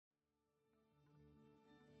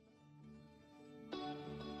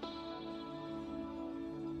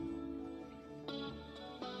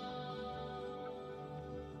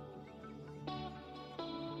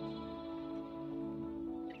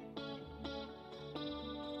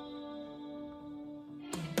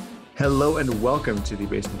Hello and welcome to the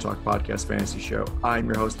Basement Talk Podcast Fantasy Show. I'm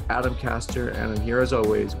your host, Adam Castor, and I'm here as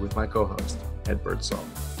always with my co-host, Ed Birdsall.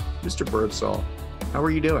 Mr. Birdsall, how are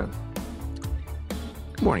you doing?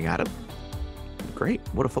 Good morning, Adam. Great.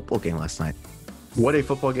 What a football game last night. What a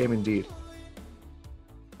football game indeed.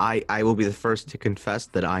 I will be the first to confess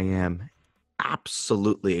that I am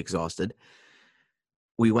absolutely exhausted.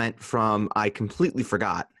 We went from, I completely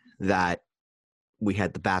forgot that we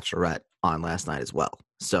had The Bachelorette on last night as well.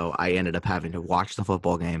 So I ended up having to watch the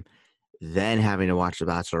football game, then having to watch The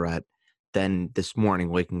Bachelorette. Then this morning,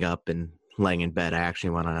 waking up and laying in bed, I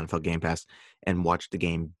actually went on NFL Game Pass and watched the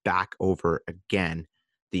game back over again,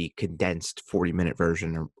 the condensed 40-minute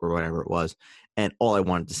version or whatever it was. And all I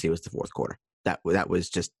wanted to see was the fourth quarter. That was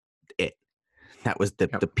just it. That was the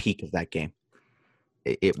peak of that game.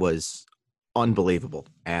 It was unbelievable.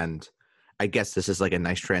 And I guess this is like a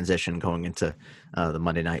nice transition going into the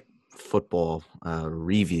Monday Night Football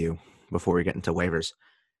review before we get into waivers.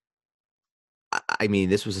 I mean,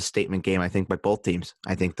 this was a statement game, I think, by both teams.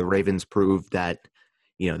 I think the Ravens proved that,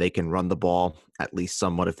 they can run the ball at least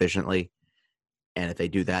somewhat efficiently. And if they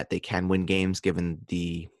do that, they can win games given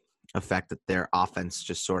the effect that their offense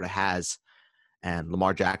just sort of has. And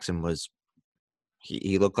Lamar Jackson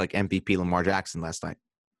he looked like MVP Lamar Jackson last night.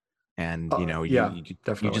 And, you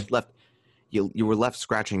just left. You were left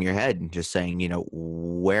scratching your head and just saying,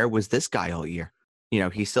 where was this guy all year?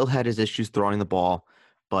 He still had his issues throwing the ball,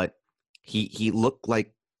 but he looked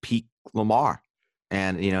like peak Lamar.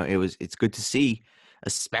 And, it's good to see,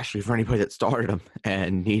 especially for anybody that started him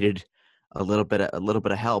and needed a little bit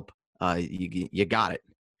of help. You got it.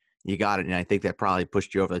 You got it. And I think that probably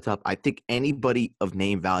pushed you over the top. I think anybody of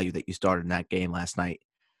name value that you started in that game last night,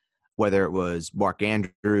 whether it was Mark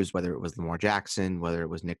Andrews, whether it was Lamar Jackson, whether it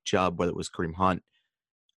was Nick Chubb, whether it was Kareem Hunt.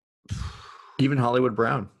 Even Hollywood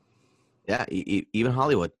Brown. Yeah, even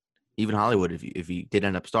Hollywood. Even Hollywood, if you did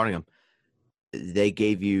end up starting them, they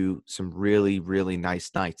gave you some really, really nice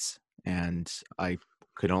nights. And I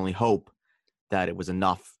could only hope that it was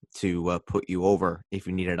enough to put you over if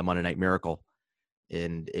you needed a Monday Night Miracle.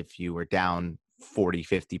 And if you were down 40,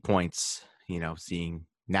 50 points, seeing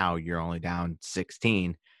now you're only down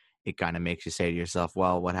 16, it kind of makes you say to yourself,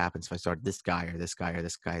 well, what happens if I start this guy or this guy or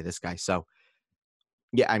this guy or this guy? So,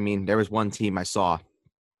 yeah, I mean, there was one team I saw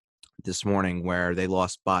this morning where they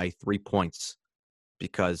lost by 3 points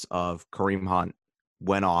because of Kareem Hunt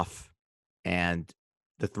went off, and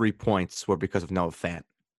the 3 points were because of Noah Fant.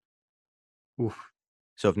 Oof.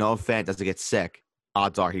 So if Noah Fant doesn't get sick,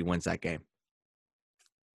 odds are he wins that game.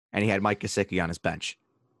 And he had Mike Gesicki on his bench.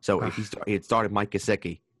 So if he had started Mike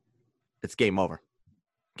Gesicki, it's game over.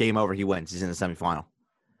 Game over, he wins. He's in the semifinal.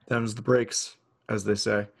 Them's the breaks, as they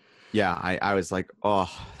say. Yeah, I was like, oh,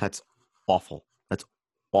 that's awful. That's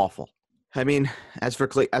awful. I mean, as for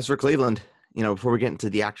Cleveland, before we get into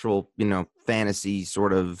the actual, fantasy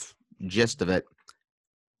sort of gist of it,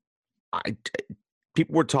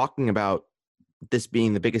 people were talking about this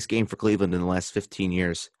being the biggest game for Cleveland in the last 15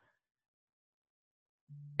 years.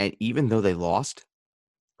 And even though they lost,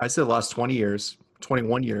 I said the last 20 years,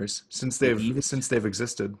 21 years since they've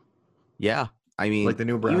existed. Yeah, I mean, like the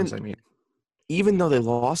new Browns. Even though they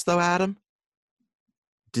lost, though, Adam,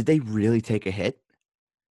 did they really take a hit?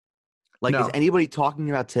 Like, no. Is anybody talking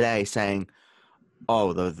about today saying,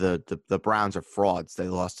 "Oh, the Browns are frauds. They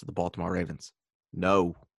lost to the Baltimore Ravens"?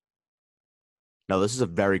 No. This is a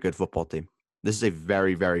very good football team. This is a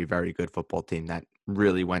very, very, very good football team that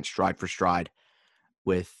really went stride for stride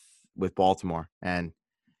with Baltimore. And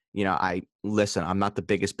I'm not the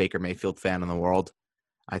biggest Baker Mayfield fan in the world.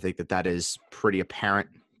 I think that is pretty apparent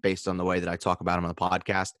based on the way that I talk about him on the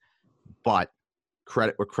podcast. But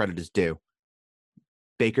credit where credit is due.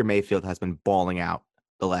 Baker Mayfield has been balling out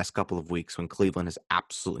the last couple of weeks when Cleveland has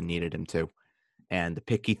absolutely needed him to. And the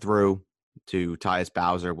pick he threw to Tyus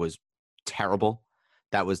Bowser was terrible.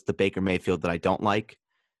 That was the Baker Mayfield that I don't like.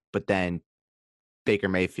 But then Baker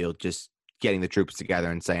Mayfield just getting the troops together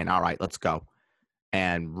and saying, all right, let's go.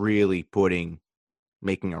 And really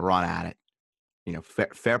making a run at it.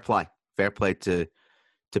 Fair play to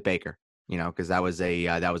Baker, because that was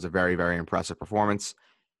a very, very impressive performance.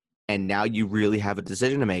 And now you really have a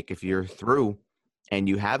decision to make. If you're through and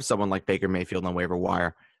you have someone like Baker Mayfield on waiver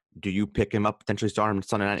wire, do you pick him up, potentially start him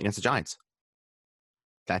Sunday night against the Giants?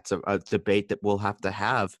 That's a debate that we'll have to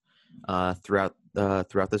have throughout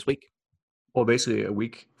this week. Well, basically a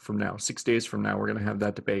week from now, 6 days from now, we're going to have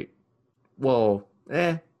that debate. Well,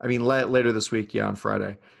 later this week, on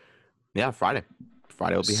Friday. Yeah, Friday.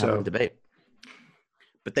 Friday will be having a debate.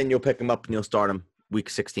 But then you'll pick him up and you'll start him week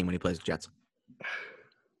 16 when he plays the Jets.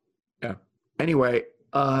 Yeah. Anyway,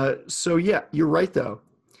 you're right, though.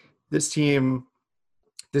 this team,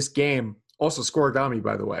 this game, also scoregami,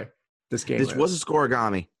 by the way. This was a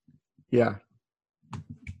scoregami. Yeah.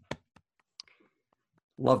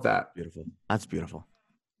 Love that. Beautiful. That's beautiful.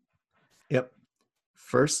 Yep.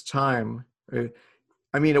 First time.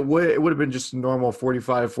 I mean, it would have been just a normal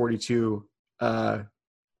 45-42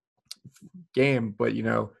 game, but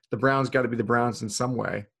the Browns got to be the Browns in some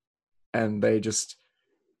way, and they just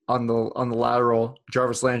on the lateral,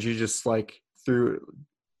 Jarvis Landry just like threw.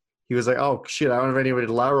 He was like, "Oh shit, I don't have anybody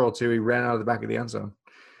to lateral to." He ran out of the back of the end zone.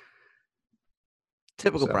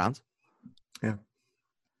 Typical Browns. Yeah.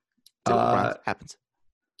 Typical Browns. Happens.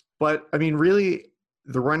 But I mean, really,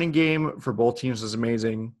 the running game for both teams is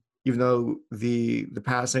amazing. Even though the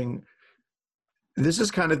passing, this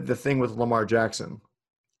is kind of the thing with Lamar Jackson.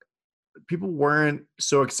 People weren't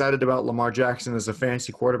so excited about Lamar Jackson as a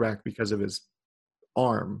fantasy quarterback because of his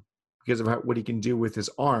arm, because of what he can do with his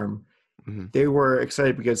arm. Mm-hmm. They were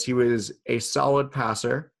excited because he was a solid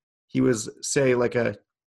passer. He was, say, like a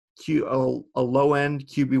low end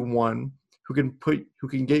QB1 who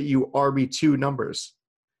can get you RB2 numbers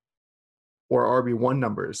or RB1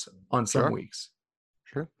 numbers on some weeks.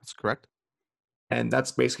 Sure, that's correct. And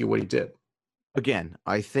that's basically what he did. Again,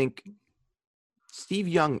 I think Steve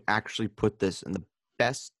Young actually put this in the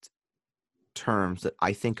best terms that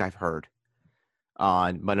I think I've heard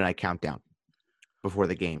on Monday Night Countdown before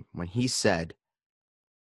the game, when he said,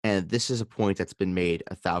 and this is a point that's been made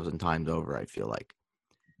 1,000 times over, I feel like,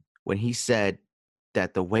 when he said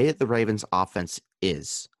that the way that the Ravens offense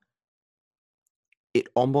is, it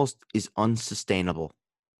almost is unsustainable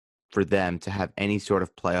for them to have any sort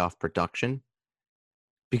of playoff production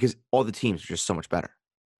because all the teams are just so much better.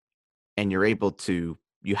 And you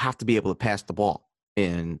have to be able to pass the ball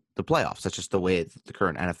in the playoffs. That's just the way the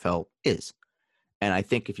current NFL is. And I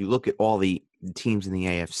think if you look at all the teams in the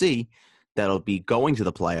AFC that'll be going to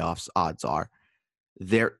the playoffs, odds are,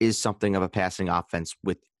 there is something of a passing offense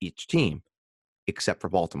with each team, except for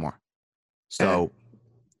Baltimore. So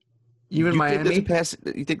even Miami? You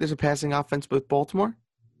think there's a passing offense with Baltimore?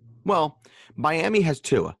 Well, Miami has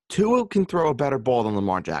Tua. Tua can throw a better ball than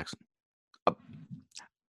Lamar Jackson.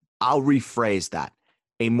 I'll rephrase that.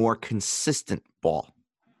 A more consistent ball.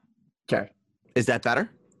 Okay. Is that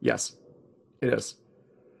better? Yes, it is.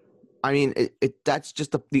 I mean, that's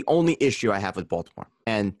just the only issue I have with Baltimore.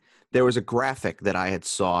 And there was a graphic that I had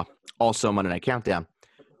saw also Monday Night Countdown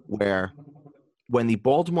where when the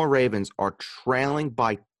Baltimore Ravens are trailing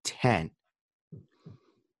by 10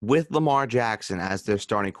 with Lamar Jackson as their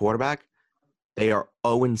starting quarterback, they are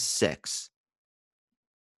 0-6.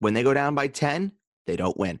 When they go down by 10, they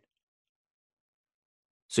don't win.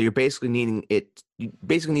 So you basically need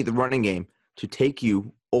the running game to take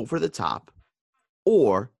you over the top,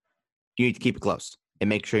 or you need to keep it close and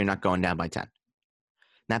make sure you're not going down by 10. And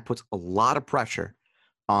that puts a lot of pressure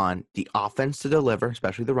on the offense to deliver,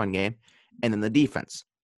 especially the run game, and then the defense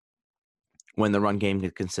when the run game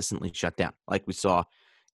gets consistently shut down, like we saw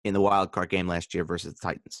in the wild card game last year versus the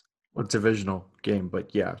Titans. Well, divisional game,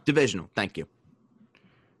 but yeah. Divisional, thank you.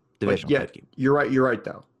 Divisional, thank you. You're right,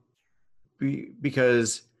 though.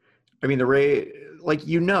 Because, I mean,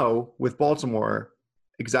 with Baltimore,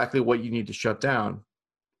 exactly what you need to shut down,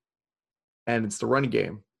 and it's the run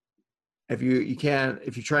game. If you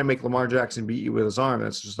try and make Lamar Jackson beat you with his arm,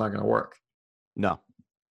 that's just not going to work. No.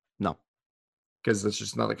 Because that's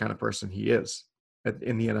just not the kind of person he is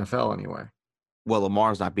in the NFL anyway. Well,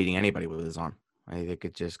 Lamar's not beating anybody with his arm. I think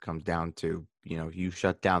it just comes down to, you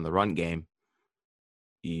shut down the run game,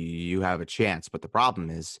 you have a chance. But the problem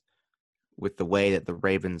is with the way that the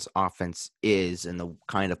Ravens offense is and the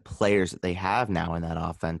kind of players that they have now in that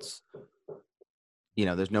offense,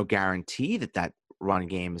 there's no guarantee that run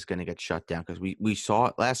game is going to get shut down because we saw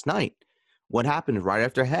it last night. What happened right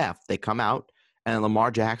after half? They come out and Lamar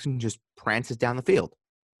Jackson just prances down the field.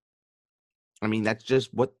 I mean, that's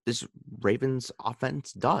just what this Ravens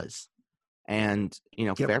offense does. And,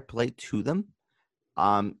 fair play to them.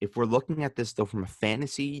 If we're looking at this, though, from a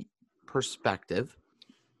fantasy perspective,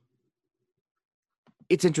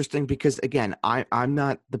 it's interesting because, again, I'm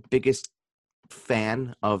not the biggest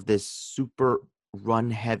fan of this super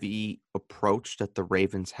run-heavy approach that the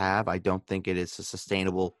Ravens have. I don't think it is a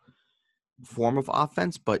sustainable form of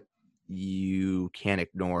offense, but you can't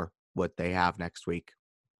ignore what they have next week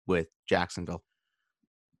with Jacksonville.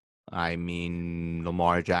 I mean,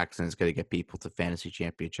 Lamar Jackson is going to get people to fantasy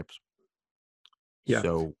championships. Yeah.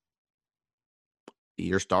 So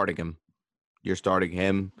you're starting him. You're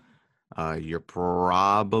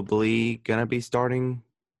probably going to be starting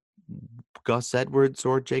Gus Edwards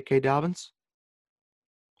or J.K. Dobbins.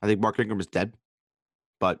 I think Mark Ingram is dead,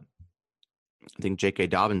 but I think J.K.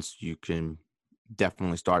 Dobbins, you can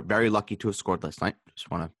definitely start. Very lucky to have scored last night.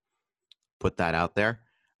 Just want to put that out there.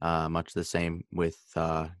 Much the same with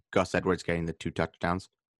Gus Edwards getting the 2 touchdowns.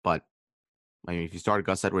 But, I mean, if you started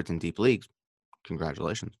Gus Edwards in deep leagues,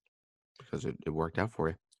 congratulations, because it worked out for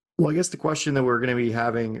you. Well, I guess the question that we're going to be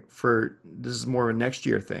having for this is more of a next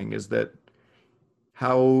year thing is that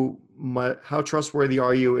how trustworthy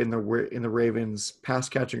are you in the Ravens pass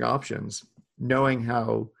catching options, knowing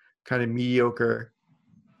how kind of mediocre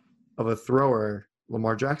of a thrower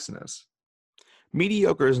Lamar Jackson is?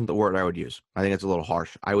 Mediocre isn't the word I would use. I think it's a little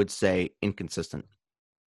harsh. I would say inconsistent.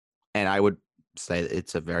 And I would say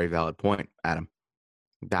it's a very valid point, Adam,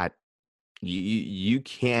 that you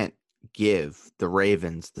can't give the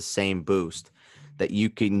Ravens the same boost that you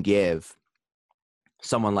can give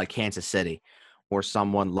someone like Kansas City or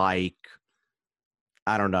someone like,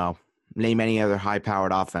 I don't know, name any other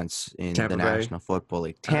high-powered offense in Tampa the Bay. National Football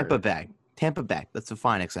League. Tampa Bay. That's a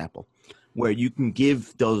fine example where you can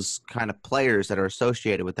give those kind of players that are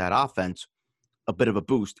associated with that offense a bit of a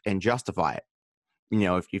boost and justify it. You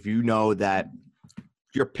know, if you know that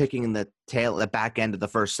you're picking in the back end of the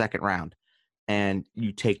first, second round, and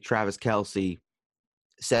you take Travis Kelce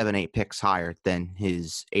 7-8 picks higher than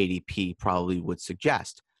his ADP probably would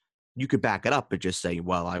suggest, you could back it up and just say,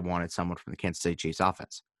 well, I wanted someone from the Kansas City Chiefs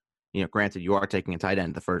offense. You know, granted, you are taking a tight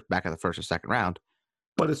end back of the first or second round.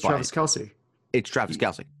 But it's Travis Kelce. It's Travis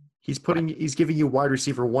Kelce. He's giving you wide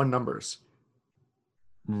receiver 1 numbers.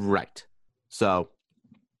 Right. So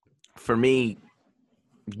for me,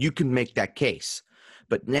 you can make that case.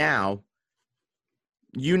 But now,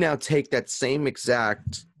 you take that same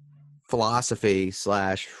exact philosophy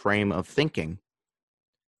 / frame of thinking.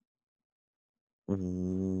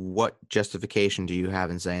 What justification do you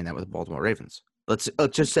have in saying that with the Baltimore Ravens? Let's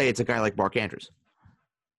just say it's a guy like Mark Andrews,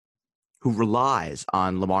 who relies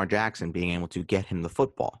on Lamar Jackson being able to get him the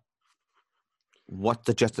football. What's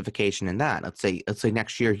the justification in that? Let's say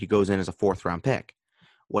next year he goes in as a 4th-round pick.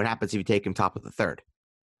 What happens if you take him top of the 3rd?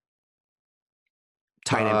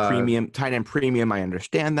 Tight end premium. I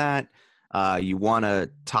understand that. You want a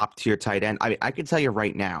top tier tight end. I can tell you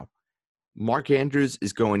right now, Mark Andrews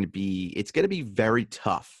is going to be. It's going to be very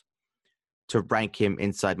tough to rank him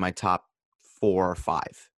inside my top 4 or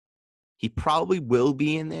 5. He probably will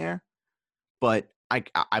be in there, but I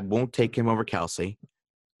won't take him over Kelce.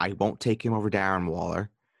 I won't take him over Darren Waller,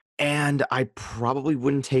 and I probably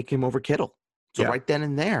wouldn't take him over Kittle. So right then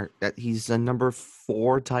and there, that he's a number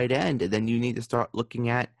 4 tight end, and then you need to start looking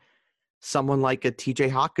at someone like a TJ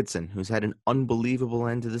Hawkinson, who's had an unbelievable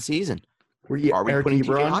end to the season. Are we Eric putting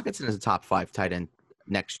Ebron? TJ Hawkinson as a top 5 tight end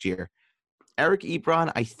next year? Eric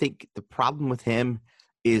Ebron, I think the problem with him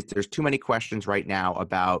is there's too many questions right now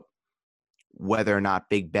about whether or not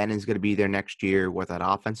Big Ben is going to be there next year, what that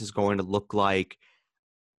offense is going to look like.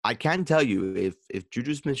 I can tell you, if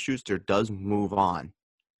Juju Smith-Schuster does move on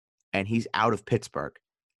and he's out of Pittsburgh,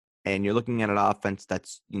 and you're looking at an offense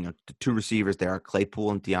that's, the 2 receivers there are Claypool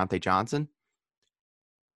and Deontay Johnson,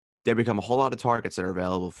 there become a whole lot of targets that are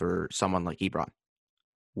available for someone like Ebron,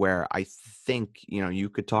 where I think, you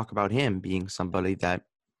could talk about him being somebody that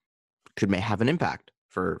may have an impact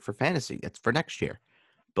for fantasy. That's for next year.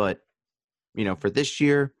 But, for this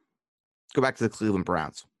year, go back to the Cleveland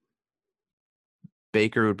Browns.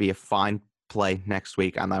 Baker would be a fine play next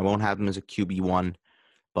week, and I won't have him as a QB1,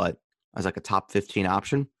 but as like a top 15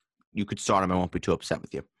 option, you could start him. I won't be too upset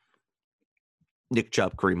with you. Nick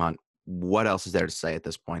Chubb, Kareem Hunt. What else is there to say at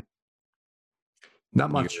this point?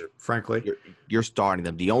 Not much, frankly. You're starting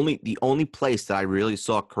them. The only place that I really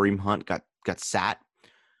saw Kareem Hunt got sat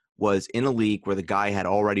was in a league where the guy had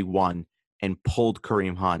already won and pulled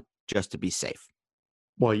Kareem Hunt just to be safe.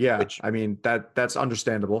 Well, yeah. That's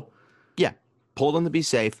understandable. Yeah. Pulled him to be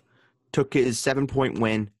safe, took his 7-point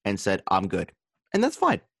win, and said, I'm good. And that's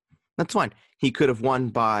fine. That's fine. He could have won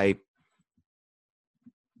by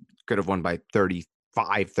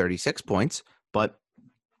 35, 36 points, but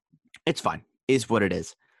it's fine. Is what it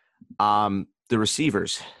is. The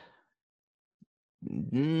receivers.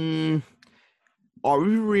 Are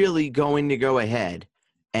we really going to go ahead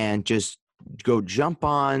and just go jump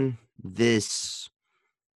on this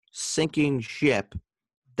sinking ship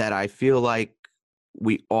that I feel like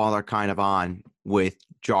we all are kind of on with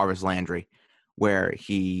Jarvis Landry, where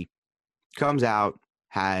he comes out,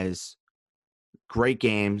 has great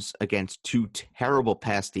games against 2 terrible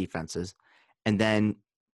pass defenses, and then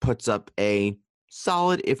puts up a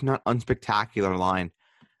solid, if not unspectacular, line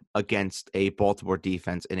against a Baltimore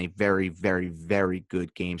defense in a very, very, very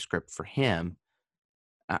good game script for him.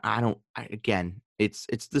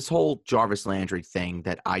 It's this whole Jarvis Landry thing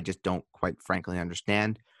that I just don't quite frankly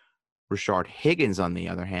understand. Rashard Higgins, on the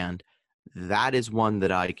other hand, that is one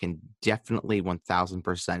that I can definitely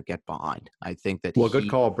 1,000% get behind. I think that Well, good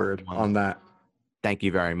call, Bird, on that. Thank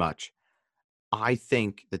you very much. I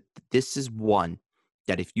think that this is one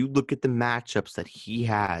that if you look at the matchups that he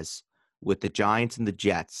has with the Giants and the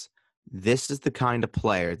Jets, this is the kind of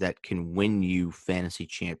player that can win you fantasy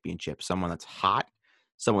championships. Someone that's hot,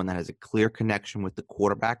 someone that has a clear connection with the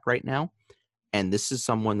quarterback right now. And this is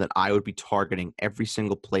someone that I would be targeting every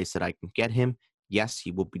single place that I can get him. Yes,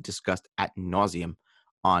 he will be discussed ad nauseum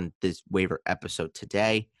on this waiver episode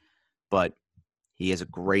today, but he has a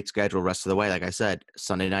great schedule rest of the way. Like I said,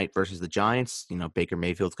 Sunday night versus the Giants, Baker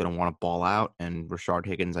Mayfield's going to want to ball out, and Rashard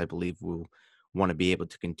Higgins, I believe, will want to be able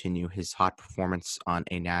to continue his hot performance on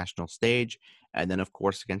a national stage. And then, of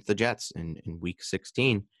course, against the Jets in Week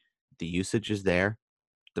 16, the usage is there.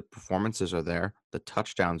 The performances are there. The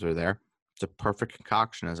touchdowns are there. It's a perfect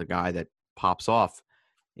concoction as a guy that pops off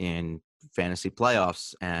in fantasy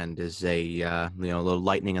playoffs and is a little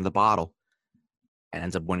lightning in the bottle and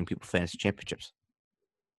ends up winning people fantasy championships.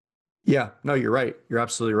 Yeah, no, you're right. You're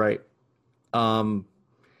absolutely right.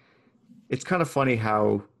 It's kind of funny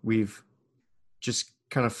how we've just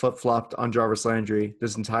kind of flip-flopped on Jarvis Landry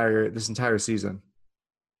this entire season.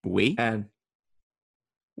 We?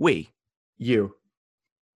 You.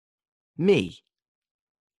 Me?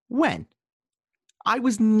 When? I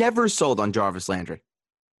was never sold on Jarvis Landry.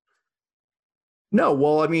 No,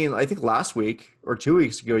 well, I mean, I think last week or 2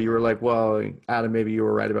 weeks ago, you were like, well, Adam, maybe you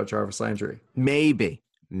were right about Jarvis Landry. Maybe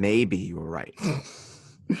you were right.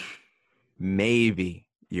 Maybe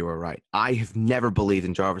you were right. I have never believed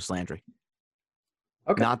in Jarvis Landry.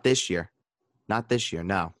 Okay. Not this year,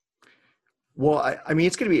 no. Well, I mean,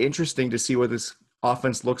 it's going to be interesting to see what this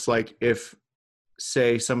offense looks like if,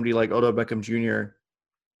 say, somebody like Odell Beckham Jr.,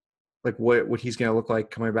 like what he's going to look like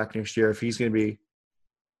coming back next year. If he's going to be,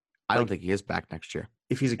 I don't think he is back next year.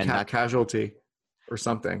 If he's a casualty or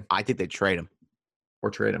something. I think they trade him. Or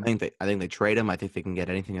trade him. I think they trade him. I think they can get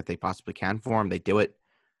anything that they possibly can for him. They do it.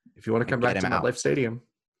 If you want to come back to MetLife Stadium,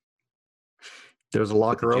 there's a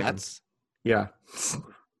locker open. Yeah.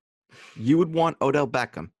 You would want Odell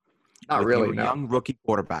Beckham. Not really, no. Young rookie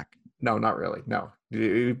quarterback. No, not really. No.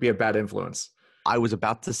 It would be a bad influence. I was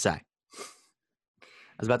about to say,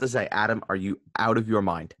 Adam, are you out of your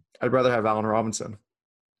mind? I'd rather have Allen Robinson.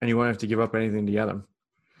 And you won't have to give up anything to get him.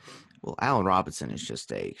 Well, Allen Robinson is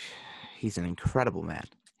just he's an incredible man.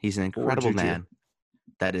 He's an incredible man.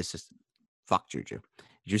 That is just fuck Juju.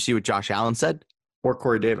 Did you see what Josh Allen said? Or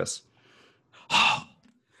Corey Davis.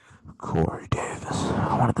 Corey Davis.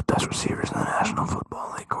 One of the best receivers in the National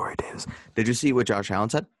Football League, Corey Davis. Did you see what Josh Allen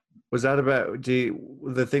said? Was that about the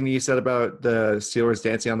thing that you said about the Steelers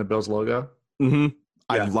dancing on the Bills logo? Mm-hmm.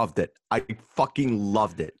 Yeah. I loved it. I fucking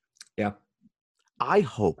loved it. Yeah. I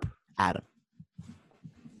hope, Adam,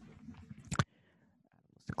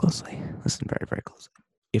 listen closely. Listen very, very closely.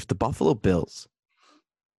 If the Buffalo Bills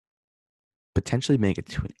potentially make it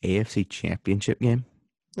to an AFC championship game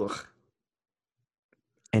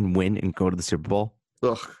and win and go to the Super Bowl,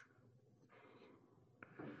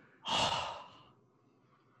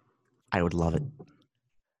 I would love it.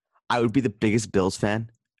 I would be the biggest Bills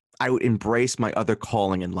fan. I would embrace my other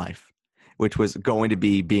calling in life, which was going to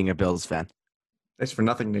be being a Bills fan. Thanks for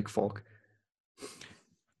nothing, Nick Folk.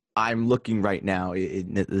 I'm looking right now.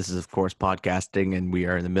 This is, of course, podcasting, and we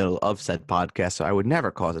are in the middle of said podcast, so I would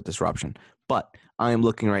never cause a disruption. But I am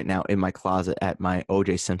looking right now in my closet at my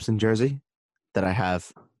O.J. Simpson jersey that I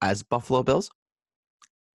have as Buffalo Bills.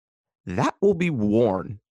 That will be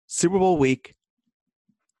worn Super Bowl week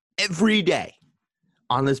every day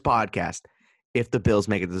on this podcast if the Bills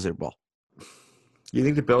make it to the Super Bowl. You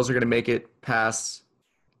think the Bills are going to make it past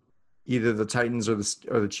either the Titans or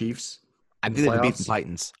the Chiefs? I think they could beat the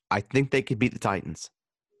Titans. I think they could beat the Titans.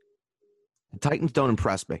 The Titans don't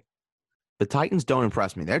impress me.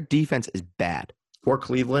 Their defense is bad. Or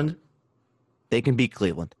Cleveland? They can beat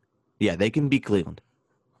Cleveland. Yeah, they can beat Cleveland.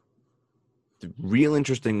 The real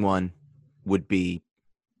interesting one would be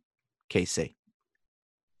KC.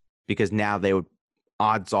 Because now they would,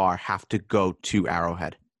 odds are, have to go to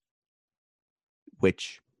Arrowhead.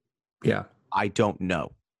 Which, I don't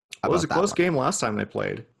know. It was a close game last time they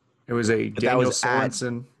played. It was a Daniel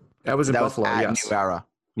Sorensen. That was in Buffalo, yes. New Era.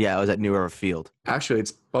 Yeah, it was at New Era Field. Actually,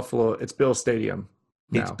 it's Buffalo. It's Bill Stadium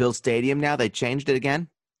now. It's Bill Stadium now? They changed it again?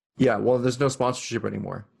 Yeah, well, there's no sponsorship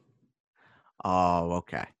anymore. Oh,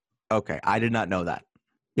 okay. Okay, I did not know that.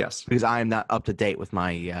 Yes. Because I am not up to date with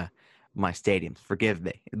my my stadiums. Forgive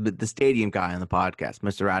me. The stadium guy on the podcast,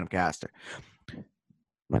 Mr. Adam Castor.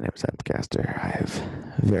 My name is Adam Castor. I have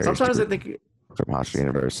very... Sometimes I think from Hofstra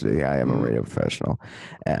University. I am a Mm. radio professional,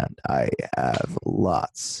 and I have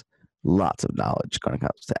lots of knowledge when it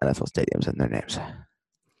comes to NFL stadiums and their names.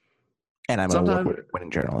 And I'm an Sometimes,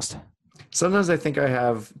 award-winning journalist. sometimes I think I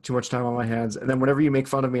have too much time on my hands, and then whenever you make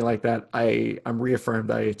fun of me like that, I'm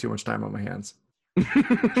reaffirmed I have too much time on my hands.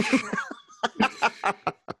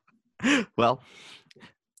 Well,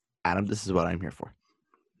 Adam, this is what I'm here for.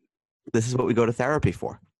 This is what we go to therapy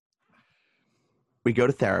for. We go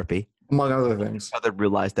to therapy Among other things. to other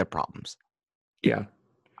realize their problems. Yeah.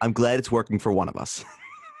 I'm glad it's working for one of us.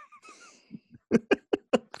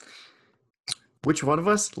 Which one of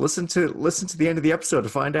us? Listen to the end of the episode to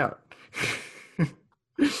find out.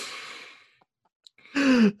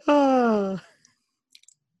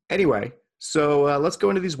 Anyway, so let's go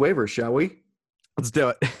into these waivers, shall we? Let's do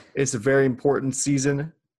it. It's a very important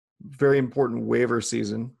season, very important waiver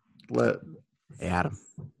season. Hey, Adam.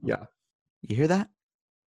 Yeah. You hear that?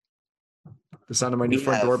 The sound of my new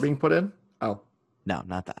front door being put in? Oh. No,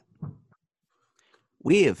 not that.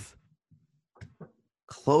 We have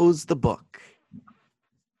closed the book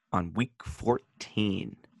on week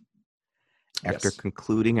 14. After Yes.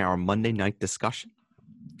 concluding our Monday night discussion,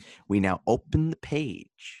 we now open the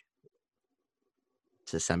page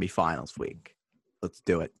to semifinals week. Let's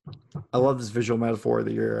do it. I love this visual metaphor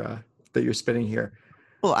that you're spinning here.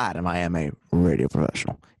 Well, Adam, I am a radio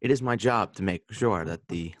professional. It is my job to make sure that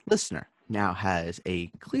the listener now has a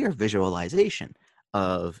clear visualization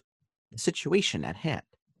of the situation at hand.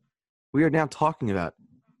 We are now talking about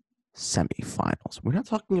semifinals. We're not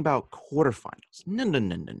talking about quarterfinals. No.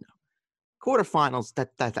 Quarterfinals,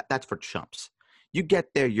 that's for chumps. You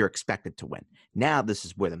get there, you're expected to win. Now this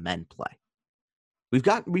is where the men play. We've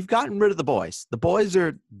gotten rid of the boys. The boys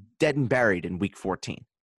are dead and buried in week 14.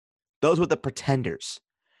 Those were the pretenders.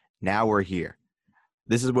 Now we're here.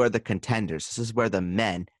 This is where the contenders, this is where the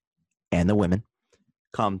men and the women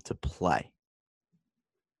come to play.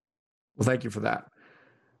 Well, thank you for that.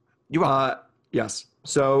 You're welcome. Yes.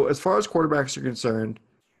 So as far as quarterbacks are concerned,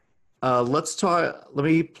 let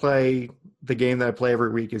me play the game that I play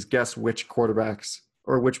every week is guess which quarterbacks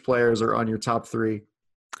or which players are on your top 3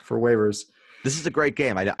 for waivers. This is a great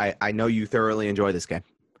game. I know you thoroughly enjoy this game.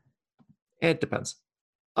 It depends.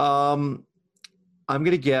 I'm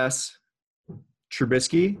going to guess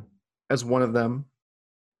Trubisky as one of them,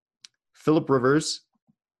 Phillip Rivers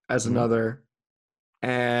as another,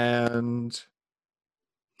 and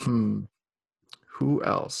who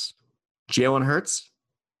else? Jalen Hurts.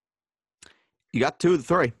 You got 2 of the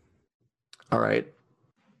 3. All right.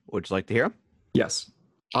 Would you like to hear 'em? Yes,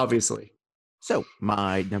 obviously. So,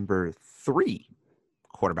 my number 3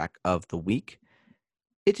 quarterback of the week,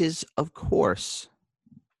 it is, of course,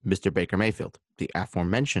 Mr. Baker Mayfield, the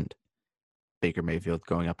aforementioned Baker Mayfield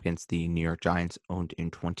going up against the New York Giants, owned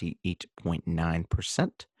in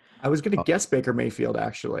 28.9%. I was going to guess Baker Mayfield,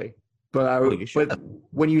 actually. But But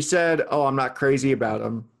when you said, "Oh, I'm not crazy about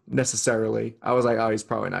him necessarily," I was like, "Oh, he's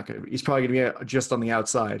probably not going to. He's probably going to be just on the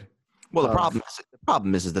outside." well, the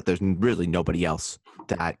problem is that there's really nobody else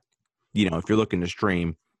that, if you're looking to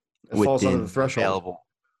stream It falls under the threshold.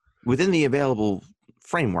 within the available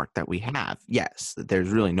framework that we have. Yes, there's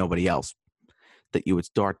really nobody else that you would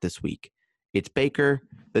start this week. It's Baker.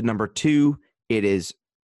 The number 2, it is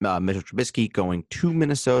Mitchell Trubisky going to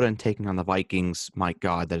Minnesota and taking on the Vikings. My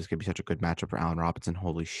God, that is going to be such a good matchup for Allen Robinson.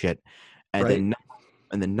 Holy shit! And Right.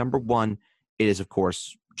 then number 1, it is of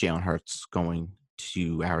course Jalen Hurts going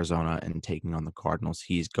to Arizona and taking on the Cardinals.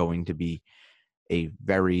 He's going to be a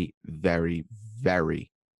very, very,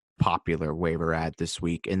 very popular waiver ad this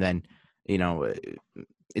week. And then,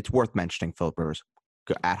 it's worth mentioning Phillip Rivers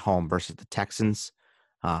at home versus the Texans.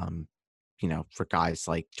 For guys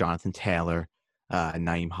like Jonathan Taylor,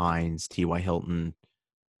 Naeem Hines, T.Y. Hilton,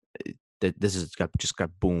 this has just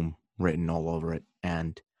got boom written all over it.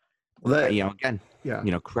 And,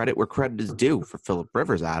 credit where credit is due for Phillip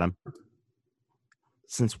Rivers, Adam.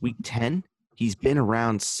 Since week 10, he's been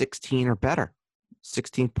around 16 or better,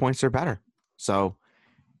 16 points or better. So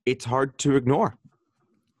it's hard to ignore.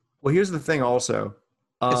 Well, here's the thing also.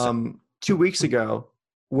 2 weeks ago,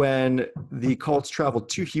 when the Colts traveled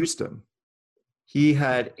to Houston, he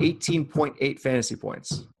had 18.8 fantasy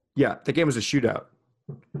points. Yeah, the game was a shootout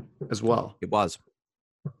as well. It was.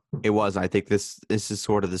 I think this is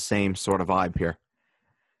sort of the same sort of vibe here.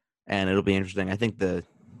 And it'll be interesting. I think the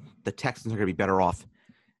Texans are going to be better off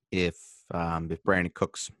if Brandon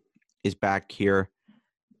Cooks is back here.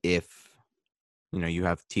 If, you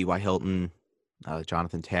have T.Y. Hilton,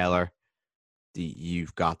 Jonathan Taylor,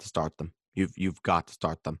 you've got to start them. You've got to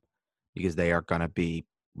start them because they are going to be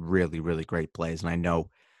really, really great plays. And I know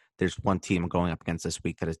there's one team I'm going up against this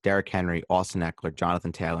week that is Derrick Henry, Austin Eckler,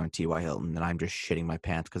 Jonathan Taylor, and T.Y. Hilton, and I'm just shitting my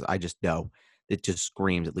pants because I just know it just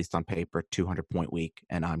screams, at least on paper, 200-point week,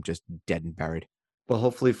 and I'm just dead and buried. Well,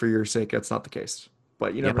 hopefully for your sake, that's not the case.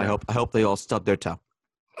 But you never know. I hope they all stub their toe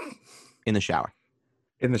in the shower.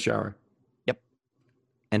 In the shower. Yep.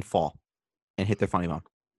 And fall and hit their funny bone.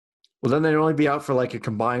 Well, then they'd only be out for like a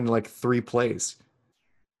combined 3 plays.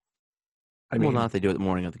 Well, not if they do it the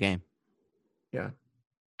morning of the game. Yeah,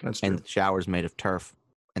 that's true. And the shower's made of turf,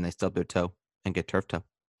 and they stub their toe and get turf toe.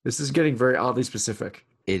 This is getting very oddly specific.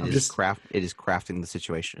 It is crafting the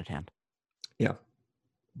situation at hand. Yeah.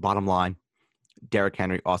 Bottom line, Derrick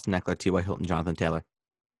Henry, Austin Eckler, T.Y. Hilton, Jonathan Taylor.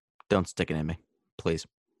 Don't stick it in me, please.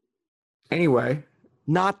 Anyway.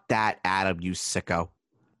 Not that, Adam, you sicko.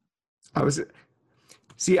 I was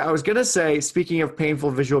going to say, speaking of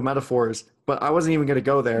painful visual metaphors, but I wasn't even going to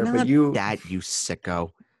go there. Not but you. That, you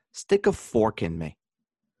sicko. Stick a fork in me.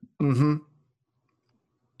 Mm-hmm.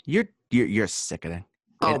 You're sickening.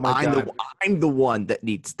 Oh, and my God. I'm the one that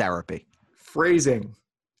needs therapy. Phrasing.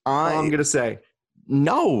 All I'm going to say.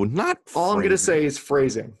 No, not phrasing. All I'm going to say is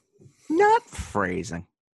phrasing. Not phrasing.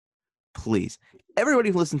 Please.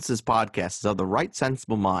 Everybody who listens to this podcast is of the right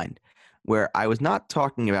sensible mind, where I was not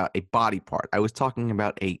talking about a body part. I was talking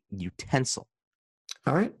about a utensil.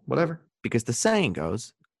 All right, whatever. Because the saying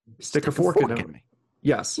goes, stick a fork in me.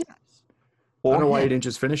 Yes. I don't know why you didn't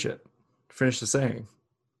just finish it. Finish the saying.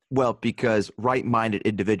 Well, because right-minded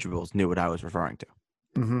individuals knew what I was referring to.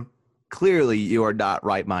 Mm-hmm. Clearly, you are not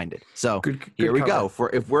right-minded. So good here we cover.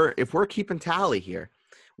 go. If we're keeping tally here,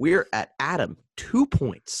 we're at Adam 2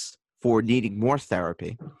 points for needing more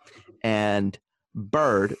therapy, and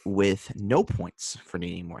Bird with no points for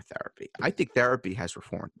needing more therapy. I think therapy has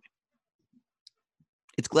reformed me.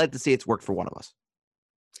 It's glad to see it's worked for one of us.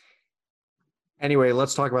 Anyway,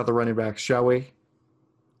 let's talk about the running backs, shall we?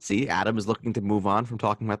 See, Adam is looking to move on from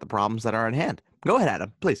talking about the problems that are in hand. Go ahead,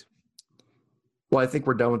 Adam, please. Well, I think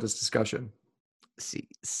we're done with this discussion.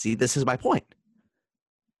 See, this is my point.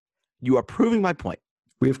 You are proving my point.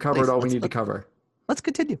 We've covered all we need to cover. Let's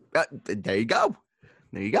continue. There you go.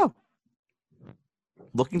 There you go.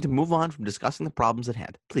 Looking to move on from discussing the problems at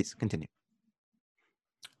hand. Please continue.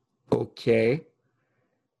 Okay.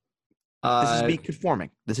 This is me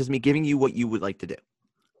conforming. This is me giving you what you would like to do.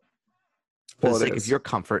 For the sake of your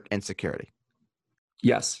comfort and security.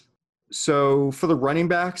 Yes. So for the running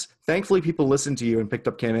backs, thankfully people listened to you and picked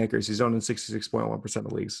up Cam Akers. He's owned in 66.1%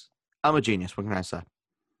 of leagues. I'm a genius. What can I say?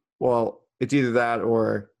 Well, it's either that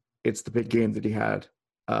or it's the big game that he had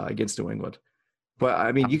against New England. But,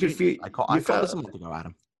 I mean, you could feel – I called this a month ago,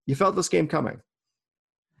 Adam. You felt this game coming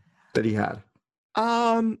that he had.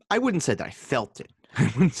 I wouldn't say that I felt it. I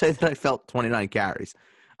wouldn't say that I felt 29 carries.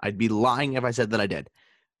 I'd be lying if I said that I did.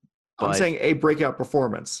 But I'm saying a breakout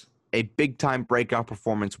performance. A big-time breakout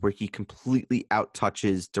performance where he completely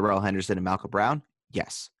out-touches Darrell Henderson and Malcolm Brown?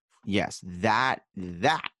 Yes. That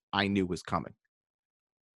I knew was coming.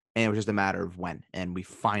 And it was just a matter of when. And we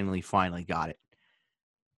finally got it.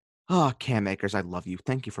 Oh, Cam Akers, I love you.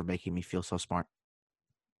 Thank you for making me feel so smart.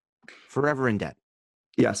 Forever in debt.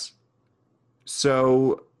 Yes.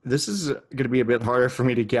 So this is going to be a bit harder for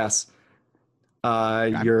me to guess.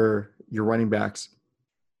 Your running backs.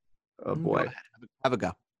 Oh boy. Have a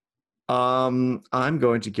go. I'm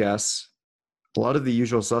going to guess a lot of the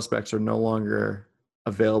usual suspects are no longer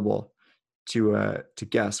available to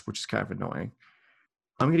guess, which is kind of annoying.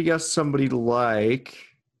 I'm going to guess somebody like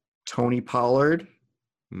Tony Pollard.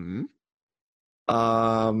 Mm-hmm.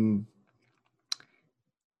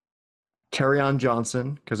 Kerryon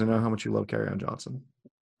Johnson, because I know how much you love Kerryon Johnson.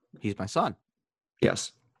 He's my son.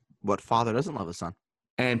 Yes. What father doesn't love his son?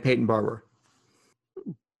 And Peyton Barber.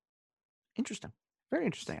 Interesting. Very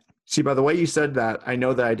interesting. See, by the way you said that, I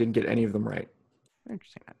know that I didn't get any of them right. Very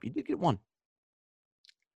interesting. You did get one.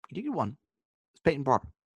 It's Peyton Barber.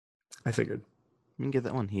 I figured. You can get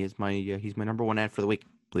that one. He's my number one ad for the week,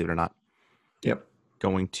 believe it or not. Yep.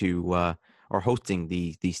 Going to or hosting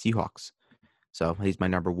the Seahawks. So he's my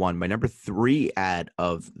number one. My number 3 ad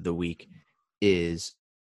of the week is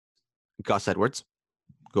Gus Edwards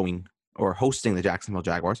hosting the Jacksonville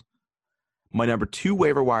Jaguars. My number 2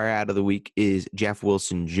 waiver wire ad of the week is Jeff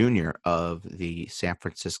Wilson Jr. of the San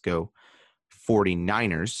Francisco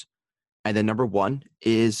 49ers. And then number 1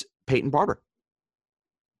 is Peyton Barber.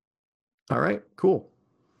 All right, cool.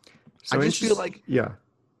 So I just feel like... Yeah.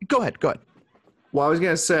 Go ahead. Well, I was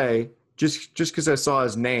going to say, just because I saw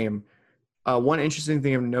his name, one interesting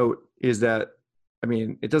thing of note is that, I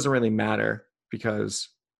mean, it doesn't really matter because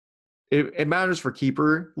it matters for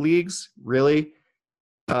keeper leagues, really,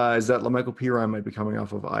 is that LaMichael Pirine might be coming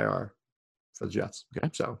off of IR for the Jets. Okay.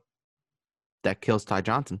 So that kills Ty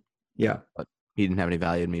Johnson. Yeah. But he didn't have any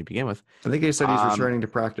value in me to begin with. I think they said he's returning to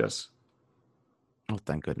practice. Oh,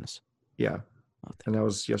 thank goodness. Yeah. And that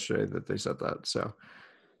was yesterday that they said that. So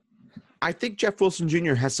I think Jeff Wilson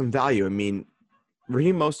Jr. has some value. I mean,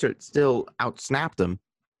 Raheem Mostert still outsnapped him.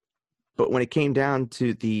 But when it came down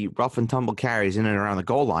to the rough and tumble carries in and around the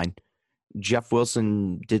goal line, Jeff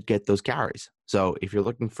Wilson did get those carries. So if you're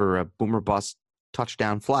looking for a boomer bust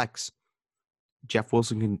touchdown flex, Jeff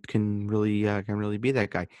Wilson can really be that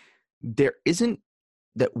guy. There isn't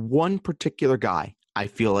that one particular guy I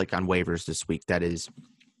feel like on waivers this week that is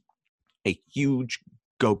a huge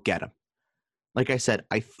go get him. Like I said,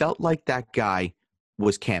 I felt like that guy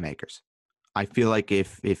was Cam Akers. I feel like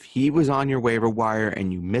if he was on your waiver wire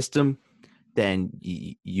and you missed him, then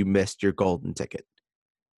you missed your golden ticket.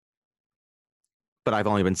 But I've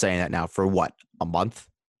only been saying that now for what, a month?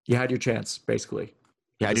 You had your chance, basically.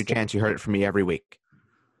 You had your chance. You heard it from me every week.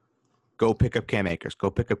 Go pick up Cam Akers.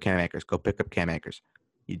 Go pick up Cam Akers. Go pick up Cam Akers.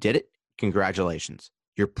 You did it. Congratulations.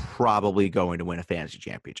 You're probably going to win a fantasy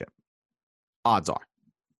championship. Odds are.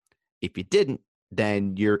 If you didn't,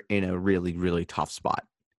 then you're in a really, really tough spot.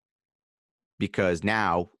 Because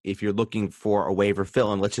now, if you're looking for a waiver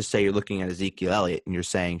fill, and let's just say you're looking at Ezekiel Elliott and you're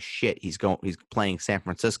saying, shit, he's playing San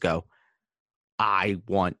Francisco. I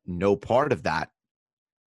want no part of that.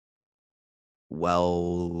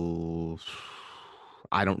 Well,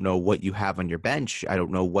 I don't know what you have on your bench. I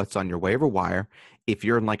don't know what's on your waiver wire. If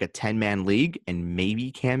you're in like a 10-man league and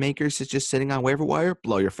maybe Cam Akers is just sitting on waiver wire,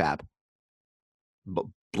 blow your fab.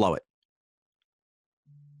 Blow it.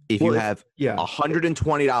 If you have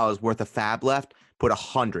 $120 worth of fab left, put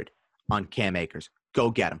 $100 on Cam Akers.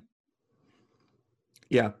 Go get him.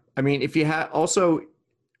 Yeah. I mean, if you had also,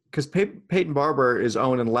 because Peyton Barber is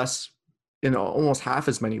owned in almost half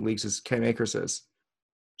as many leagues as Cam Akers is.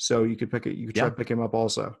 So you could try to pick him up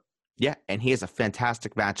also. Yeah, and he has a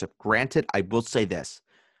fantastic matchup. Granted, I will say this.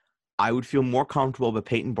 I would feel more comfortable with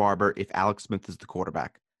Peyton Barber if Alex Smith is the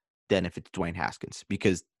quarterback than if it's Dwayne Haskins.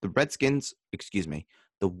 Because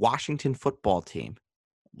the Washington football team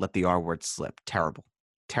let the R word slip. Terrible.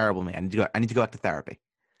 Terrible, man. I need to go back to therapy.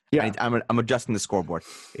 Yeah. I'm adjusting the scoreboard.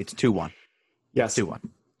 It's 2-1. Yes. 2-1.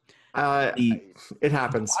 It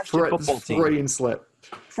happens. Freudian slip.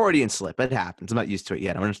 Freudian slip. It happens. I'm not used to it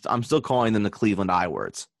yet. I'm still calling them the Cleveland I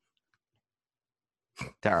words.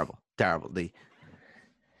 Terrible.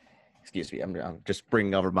 Excuse me. I'm just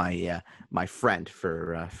bringing over my friend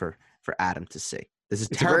for Adam to see. This is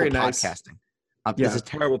terrible podcasting. This is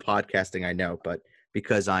terrible podcasting, I know, but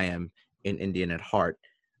because I am an Indian at heart,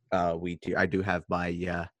 I do have my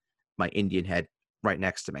Indian head right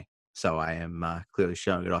next to me. So I am clearly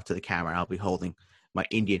showing it off to the camera. I'll be holding my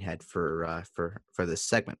Indian head for this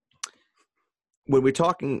segment. When we're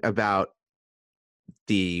talking about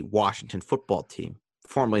the Washington football team,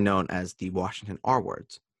 formerly known as the Washington R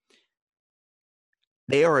words,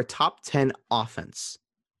 they are a top 10 offense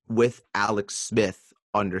with Alex Smith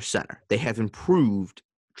under center. They have improved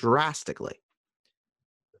drastically.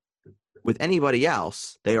 With anybody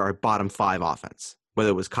else, they are a bottom 5 offense. Whether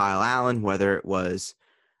it was Kyle Allen, whether it was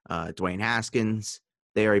Dwayne Haskins,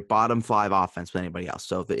 they are a bottom 5 offense with anybody else.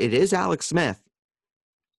 So if it is Alex Smith,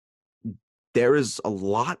 there is a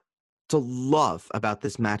lot to love about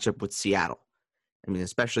this matchup with Seattle. I mean,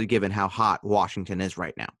 especially given how hot Washington is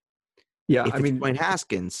right now. Yeah, if it's Dwayne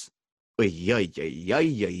Haskins,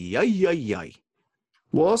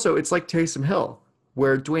 Well, also, it's like Taysom Hill,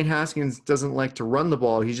 where Dwayne Haskins doesn't like to run the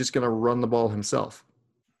ball. He's just going to run the ball himself.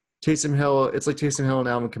 It's like Taysom Hill and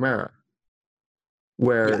Alvin Kamara,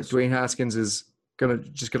 where Dwayne Haskins is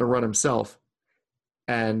just gonna run himself,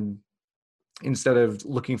 and instead of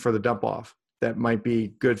looking for the dump off that might be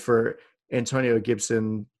good for Antonio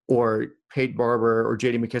Gibson or Peyton Barber or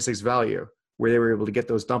J.D. McKissick's value, where they were able to get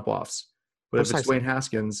those dump offs. But if it's Dwayne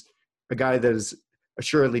Haskins, a guy that is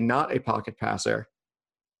assuredly not a pocket passer,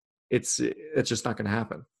 it's just not going to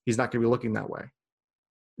happen. He's not going to be looking that way,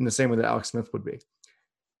 in the same way that Alex Smith would be.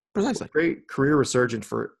 Precisely. Great career resurgence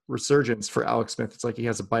for Alex Smith. It's like he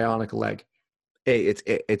has a bionic leg. Hey,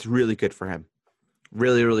 it's really good for him.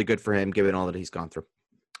 Really, really good for him, given all that he's gone through.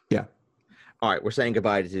 Yeah. All right, we're saying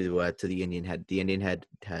goodbye to the Indian head. The Indian head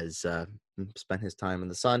has spent his time in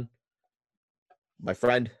the sun. My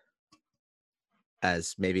friend,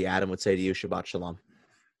 as maybe Adam would say to you, Shabbat Shalom.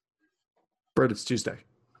 Bert, it's Tuesday.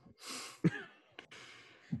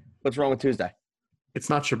 What's wrong with Tuesday? It's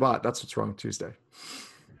not Shabbat. That's what's wrong with Tuesday.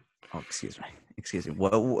 Oh, excuse me.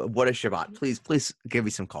 What is Shabbat? Please give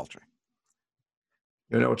me some culture.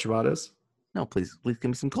 You know what Shabbat is? No, please give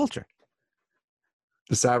me some culture.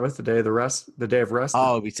 The Sabbath, the day of rest.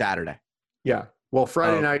 Oh, it'd be Saturday. Yeah. Well,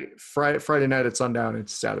 Friday Oh. night, Friday night at sundown.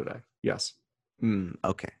 It's Saturday. Yes.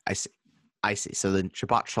 Okay, I see. I see. So the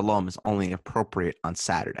Shabbat Shalom is only appropriate on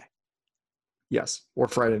Saturday. Yes. Or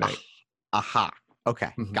Friday night. Aha.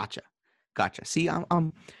 Okay, Mhm. gotcha. See,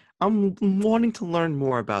 I'm wanting to learn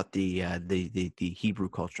more about the Hebrew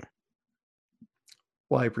culture.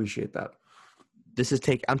 Well, I appreciate that.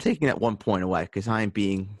 I'm taking that 1 point away because I am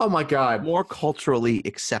being Oh my God. more culturally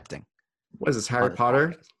accepting. What is this, Harry on this Potter?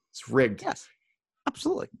 podcast. It's rigged. Yes,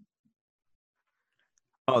 absolutely.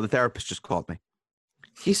 Oh, the therapist just called me.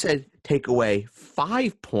 He said take away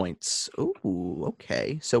 5 points. Ooh,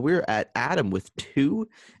 okay. So we're at Adam with 2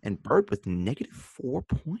 and Bird with -4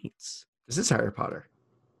 points. This is Harry Potter.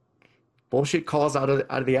 Bullshit calls out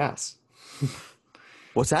of the ass.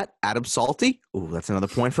 What's that? Adam Salty? Ooh, that's another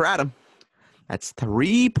point for Adam. That's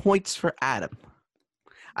 3 points for Adam.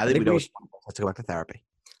 I think we know. Let's go back to therapy.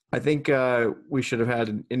 I think we should have had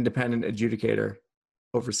an independent adjudicator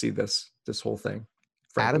oversee this whole thing.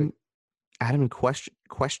 Frankly. Adam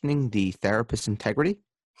questioning the therapist's integrity.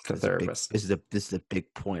 The therapist. This is a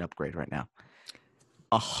big point upgrade right now.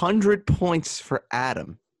 100 points for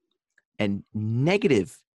Adam and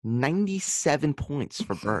 -97 points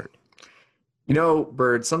for Bird. You know,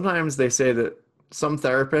 Bird, sometimes they say that some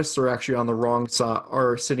therapists are actually on the wrong side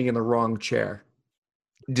or sitting in the wrong chair.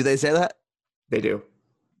 Do they say that? They do.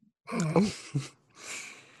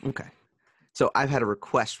 Okay. So I've had a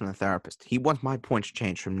request from the therapist. He wants my points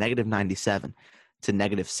changed from -97 to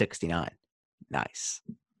 -69. Nice.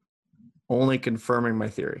 Only confirming my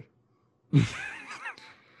theory.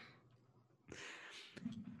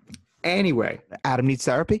 Anyway. Adam needs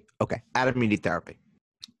therapy? Okay. Adam, you need therapy.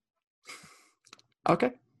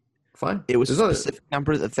 Okay. Fine. It was a specific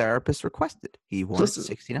number the therapist requested. He wanted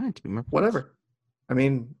 69 to be more. Whatever. I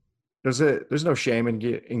mean, there's no shame in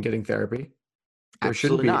getting therapy. There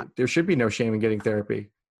should be no shame in getting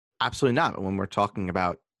therapy. Absolutely not. But when we're talking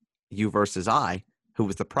about you versus I, who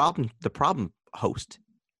was the problem host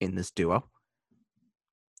in this duo,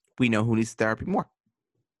 we know who needs therapy more.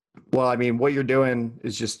 Well, I mean, what you're doing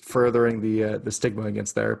is just furthering the stigma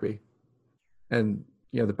against therapy, and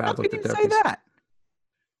the bad look at therapy. Say that.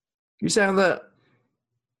 You sound that.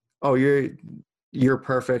 Oh, you're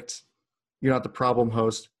perfect. You're not the problem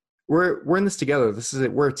host. We're in this together.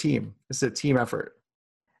 We're a team. This is a team effort.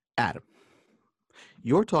 Adam,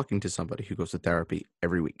 you're talking to somebody who goes to therapy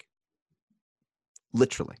every week.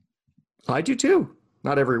 Literally. I do too.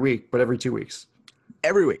 Not every week, but every 2 weeks.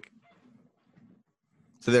 Every week.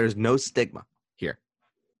 So there's no stigma here.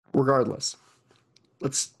 Regardless,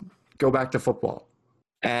 let's go back to football.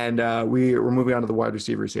 And we're moving on to the wide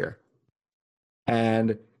receivers here.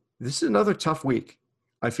 And this is another tough week,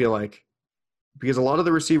 I feel like, because a lot of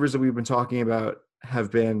the receivers that we've been talking about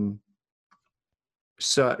have been,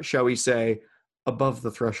 shall we say, above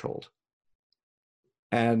the threshold.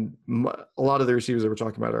 And a lot of the receivers that we're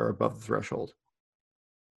talking about are above the threshold.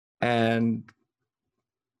 And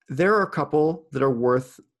there are a couple that are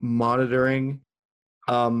worth monitoring.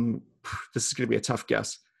 This is going to be a tough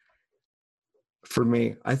guess for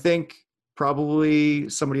me. I think probably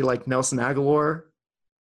somebody like Nelson Aguilar,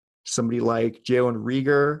 somebody like Jalen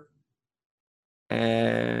Reagor,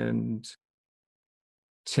 and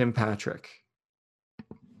Tim Patrick.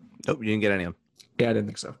 Nope, you didn't get any of them. Yeah, I didn't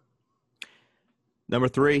think so. Number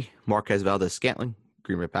 3, Marquez Valdez-Scantling,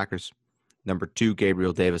 Green Bay Packers. Number 2,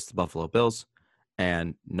 Gabriel Davis, the Buffalo Bills.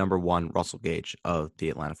 And number 1, Russell Gage of the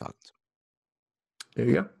Atlanta Falcons. There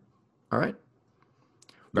you go. All right.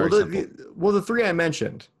 Very simple. The 3 I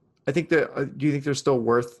mentioned, I think that. Do you think they're still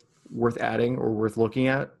worth adding or worth looking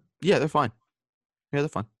at? Yeah, they're fine. Yeah, they're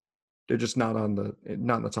fine. They're just not in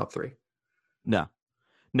the top 3. No.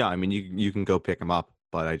 I mean, you can go pick them up,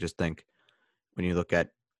 but I just think when you look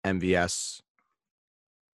at MVS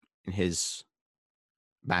in his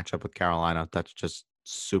matchup with Carolina, that's just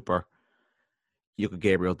super. You look at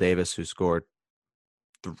Gabriel Davis, who scored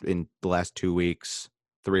in the last 2 weeks,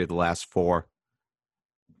 3 of the last 4.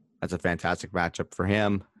 That's a fantastic matchup for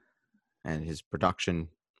him, and his production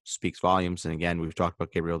speaks volumes. And again, we've talked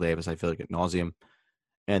about Gabriel Davis, I feel like, ad nauseum.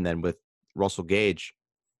 And then with Russell Gage,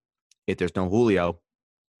 if there's no Julio,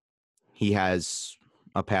 he has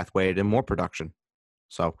a pathway to more production.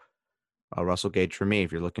 So Russell Gage for me,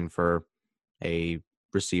 if you're looking for a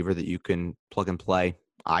receiver that you can plug and play,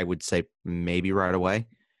 I would say maybe right away.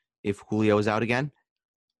 If Julio is out again,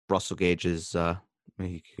 Russell Gage is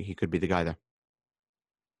he could be the guy there.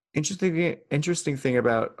 Interesting thing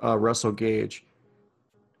about Russell Gage.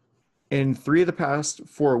 In 3 of the past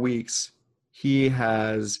 4 weeks, he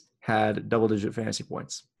has had double-digit fantasy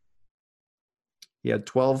points. He had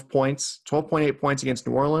 12.8 points against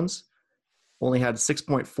New Orleans, only had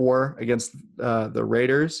 6.4 against the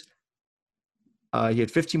Raiders. He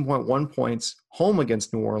had 15.1 points home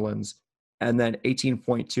against New Orleans, and then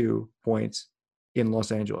 18.2 points in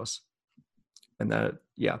Los Angeles. And that,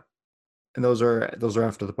 yeah, and those are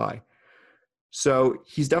after the bye. So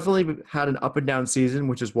he's definitely had an up and down season,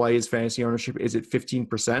 which is why his fantasy ownership is at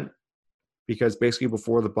 15%. Because basically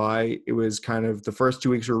before the bye, it was kind of the first 2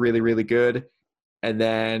 weeks were really, really good, and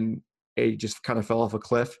then it just kind of fell off a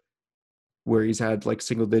cliff where he's had like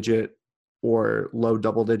single digit or low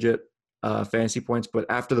double digit fantasy points. But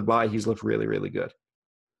after the bye, he's looked really, really good.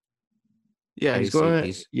 Yeah,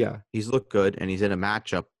 And he's looked good, and he's in a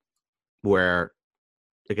matchup where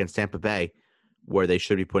against Tampa Bay, where they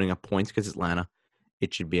should be putting up points because Atlanta.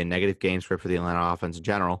 It should be a negative game script for the Atlanta offense in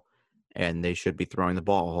general, and they should be throwing the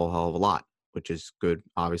ball a whole hell of a lot, which is good,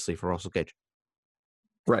 obviously, for Russell Gage.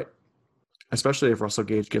 Right. Especially if Russell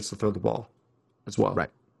Gage gets to throw the ball as well. Right.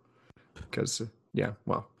 Because, yeah,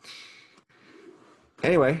 well.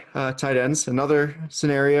 Anyway, tight ends, another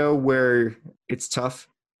scenario where it's tough.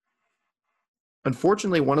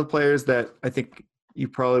 Unfortunately, one of the players that I think you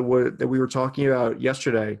probably would, that we were talking about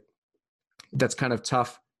yesterday, that's kind of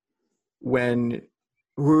tough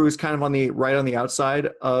who's kind of on the outside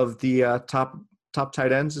of the top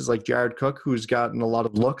tight ends is like Jared Cook, who's gotten a lot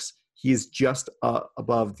of looks. He's just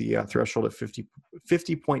above the threshold at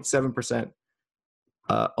 50.7%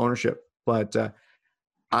 ownership. But I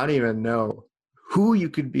don't even know who you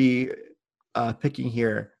could be picking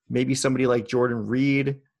here. Maybe somebody like Jordan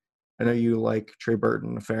Reed. I know you like Trey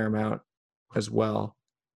Burton a fair amount as well.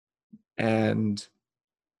 And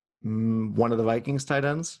one of the Vikings tight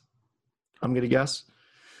ends, I'm going to guess.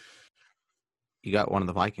 You got one of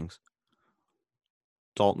the Vikings.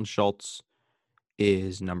 Dalton Schultz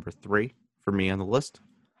is number 3 for me on the list.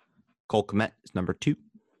 Cole Kmet is number 2.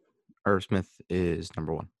 Irv Smith is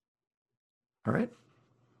number 1. All right.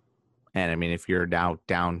 And I mean, if you're now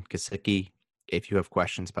down Gesicki, if you have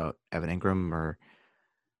questions about Evan Ingram or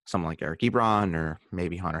someone like Eric Ebron or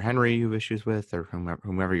maybe Hunter Henry you have issues with, or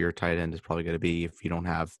whomever your tight end is probably going to be, if you don't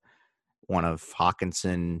have one of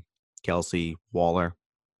Hawkinson, Kelsey, Waller,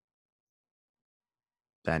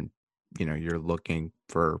 then you're looking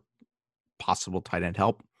for possible tight end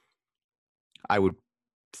help. I would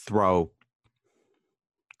throw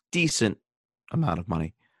decent amount of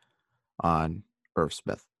money on Irv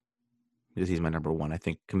Smith because he's my number 1. I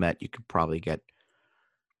think Kmet you could probably get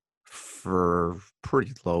for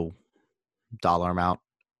pretty low dollar amount,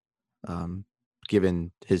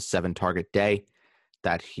 given his 7 target day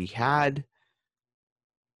that he had.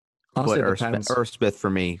 Honestly, but Irv Smith for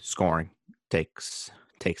me scoring takes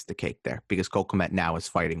the cake there because Cole Kmet now is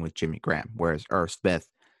fighting with Jimmy Graham, whereas Irv Smith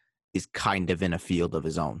is kind of in a field of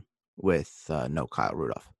his own with no Kyle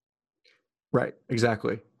Rudolph. Right,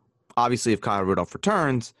 exactly. Obviously, if Kyle Rudolph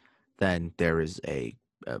returns, then there is a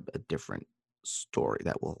different story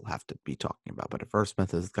that we'll have to be talking about. But if Irv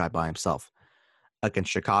Smith is the guy by himself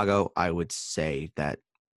against Chicago, I would say that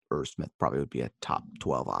Irv Smith probably would be a top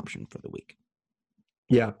 12 option for the week.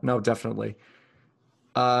 Yeah, no, definitely.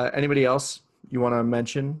 Anybody else you want to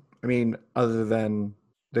mention? I mean, other than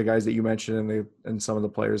the guys that you mentioned and some of the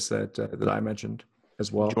players that I mentioned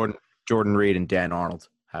as well. Jordan Reed and Dan Arnold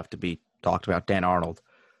have to be talked about. Dan Arnold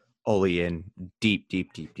only in deep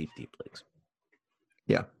leagues.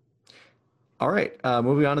 Yeah. All right.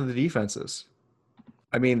 Moving on to the defenses.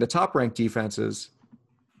 I mean, the top ranked defenses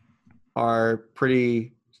are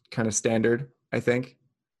pretty kind of standard, I think.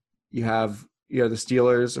 You have the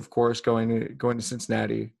Steelers, of course, going to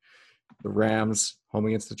Cincinnati. The Rams home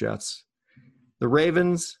against the Jets. The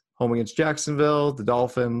Ravens home against Jacksonville. The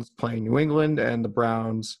Dolphins playing New England, and the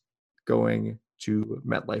Browns going to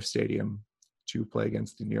MetLife Stadium to play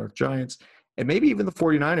against the New York Giants. And maybe even the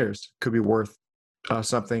 49ers could be worth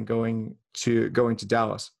something going to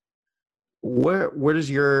Dallas. Where does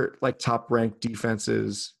your top ranked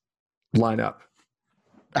defenses line up?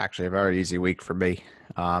 Actually, a very easy week for me.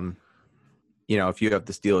 If you have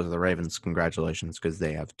the Steelers or the Ravens, congratulations, because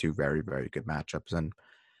they have 2 very, very good matchups. And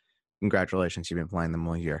congratulations, you've been playing them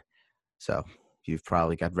all year. So you've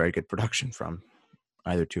probably got very good production from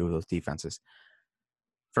either 2 of those defenses.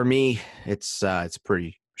 For me, it's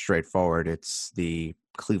pretty straightforward. It's the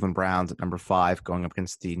Cleveland Browns at number 5 going up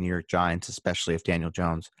against the New York Giants, especially if Daniel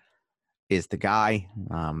Jones is the guy.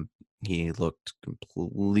 He looked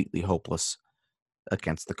completely hopeless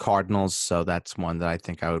against the Cardinals, so that's one that I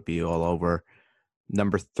think I would be all over.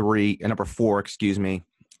 Number 4,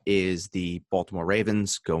 is the Baltimore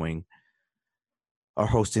Ravens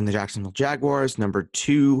hosting the Jacksonville Jaguars. Number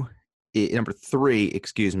 3,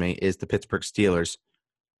 is the Pittsburgh Steelers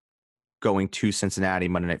going to Cincinnati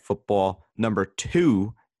Monday Night Football. Number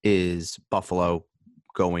 2 is Buffalo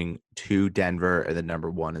going to Denver, and then number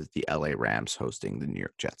 1 is the LA Rams hosting the New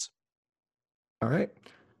York Jets. All right.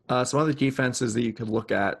 Some other defenses that you could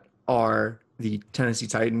look at are the Tennessee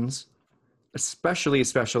Titans, especially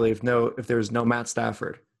if there's no Matt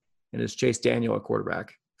Stafford and it's Chase Daniel at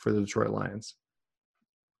quarterback for the Detroit Lions.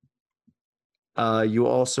 You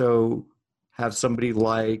also have somebody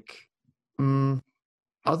like, other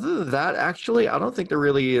than that, actually, I don't think there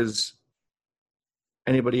really is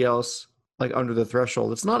anybody else like under the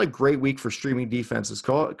threshold. It's not a great week for streaming defenses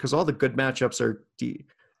because all the good matchups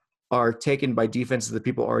are taken by defenses that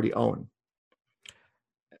people already own.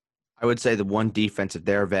 I would say the one defense, if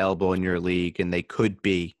they're available in your league, and they could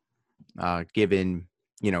be, given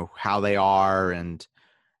how they are, and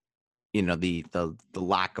the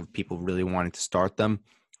lack of people really wanting to start them,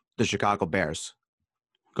 the Chicago Bears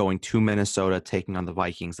going to Minnesota, taking on the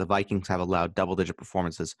Vikings. The Vikings have allowed double-digit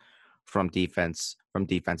performances from defenses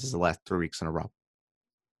the last 3 weeks in a row.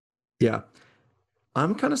 Yeah.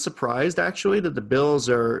 I'm kind of surprised, actually, that the Bills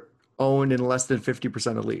are owned in less than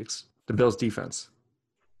 50% of leagues, the Bills defense.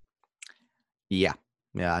 Yeah,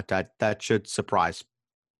 that should surprise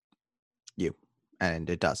you, and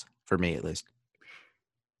it does, for me at least.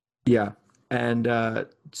 Yeah, and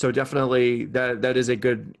so definitely that is a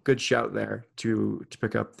good shout there to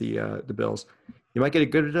pick up the Bills. You might get a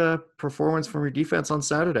good performance from your defense on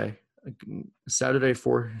Saturday. Saturday at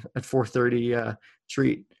 4:30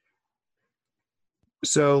 treat.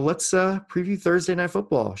 So let's preview Thursday Night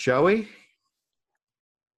Football, shall we?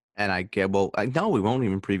 And no, we won't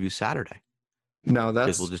even preview Saturday. No,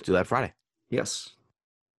 because we'll just do that Friday. Yes.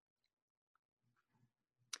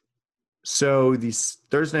 So the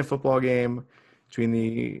Thursday Night Football game between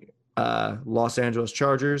the Los Angeles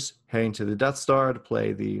Chargers heading to the Death Star to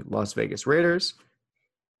play the Las Vegas Raiders.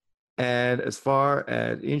 And as far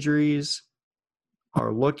as injuries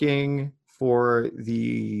are looking for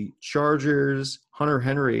the Chargers, Hunter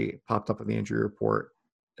Henry popped up in the injury report,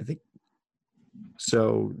 I think.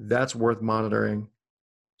 So that's worth monitoring,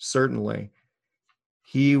 certainly.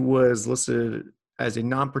 He was listed as a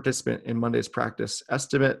non-participant in Monday's practice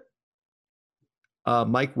estimate.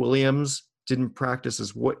 Mike Williams didn't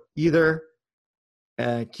practice either.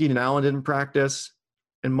 Keenan Allen didn't practice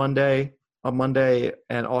on Monday,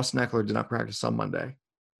 and Austin Eckler did not practice on Monday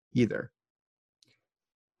either.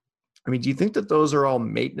 I mean, do you think that those are all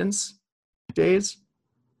maintenance days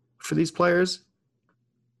for these players?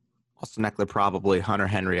 Austin Eckler probably. Hunter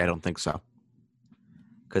Henry, I don't think so,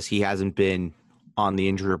 because he hasn't been on the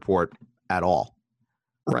injury report at all.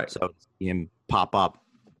 Right. So him pop up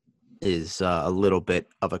is a little bit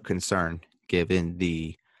of a concern given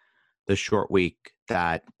the short week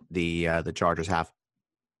that the Chargers have.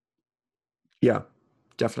 Yeah,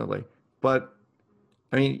 definitely. But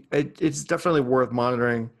I mean, it's definitely worth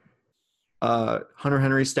monitoring Hunter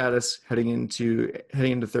Henry's status heading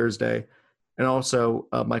into Thursday, and also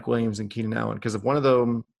Mike Williams and Keenan Allen, because if one of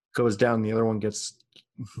them goes down, the other one gets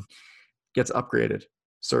upgraded,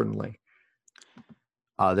 certainly.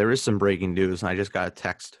 There is some breaking news, and I just got a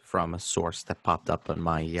text from a source that popped up on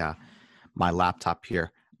my my laptop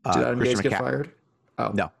here. Did Adam Gase get fired?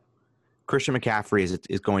 Oh. No. Christian McCaffrey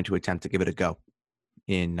is going to attempt to give it a go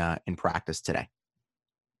in practice today.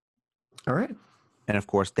 All right. And of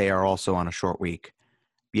course, they are also on a short week,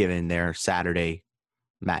 given their Saturday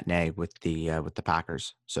matinee with the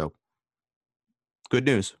Packers. So, good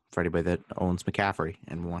news for anybody that owns McCaffrey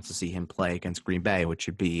and wants to see him play against Green Bay, which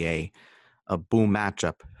should be a boom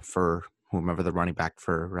matchup for whomever the running back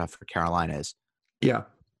for Carolina is. Yeah.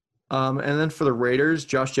 And then for the Raiders,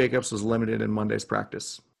 Josh Jacobs was limited in Monday's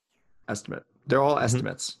practice estimate. They're all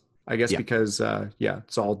estimates, I guess, because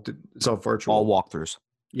it's all virtual. All walkthroughs.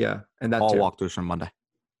 Yeah, and that all too. Walkthroughs from Monday.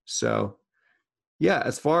 So, yeah,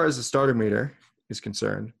 as far as the starter meter is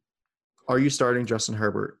concerned, are you starting Justin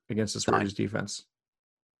Herbert against this Raiders defense?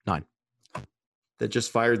 9. That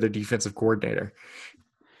just fired their defensive coordinator.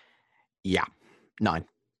 Yeah, 9.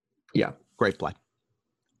 Yeah, great play.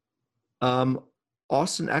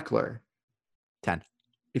 Austin Eckler, 10.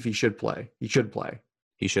 If he should play, he should play.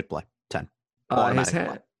 10.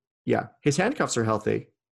 His handcuffs are healthy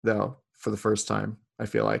though for the first time, I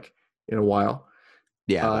feel like, in a while.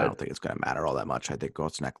 Yeah, I don't think it's going to matter all that much. I think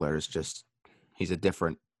Austin Eckler is he's a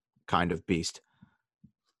different kind of beast.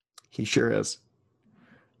 He sure is.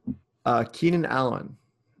 Keenan Allen,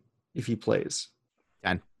 if he plays.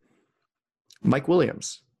 10. Mike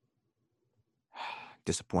Williams.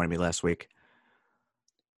 Disappointed me last week.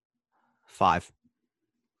 5.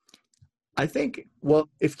 I think, well,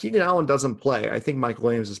 if Keenan Allen doesn't play, I think Mike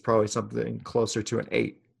Williams is probably something closer to an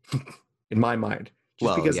 8. in my mind. Just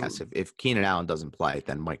Well, because, yes, if Keenan Allen doesn't play,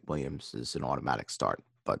 then Mike Williams is an automatic start.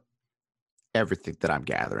 But everything that I'm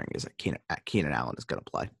gathering is that Keenan Allen is going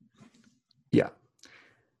to play. yeah.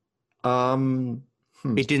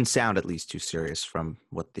 It didn't sound at least too serious from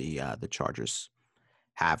what the Chargers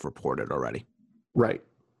have reported already. Right.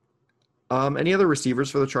 Any other receivers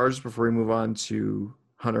for the Chargers before we move on to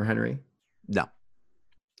Hunter Henry? No.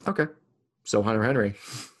 Okay. So Hunter Henry.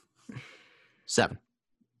 7.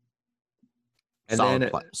 And solid then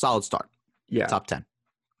play. Solid start. Yeah. Top 10.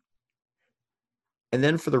 And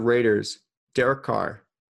then for the Raiders, Derek Carr.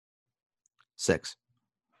 6.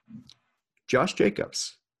 Josh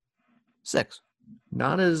Jacobs. 6.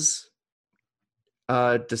 Not as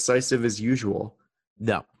decisive as usual.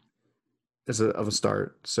 No. Of a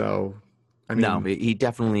start. So, I mean. No, he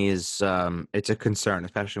definitely is. It's a concern,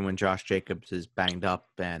 especially when Josh Jacobs is banged up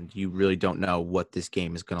and you really don't know what this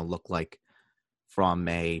game is going to look like from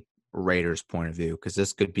a Raiders point of view, because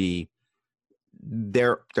this could be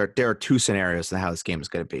there are two scenarios in how this game is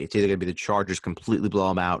going to be. It's either going to be the Chargers completely blow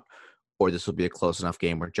them out, or this will be a close enough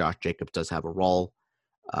game where Josh Jacobs does have a role.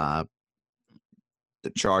 The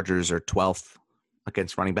Chargers are 12th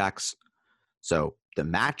against running backs, so the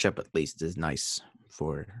matchup at least is nice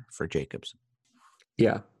for Jacobs.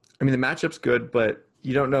 Yeah, I mean the matchup's good, but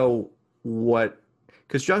you don't know what,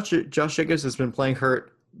 because Josh Jacobs has been playing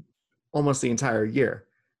hurt almost the entire year.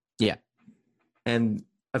 Yeah, and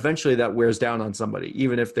eventually that wears down on somebody,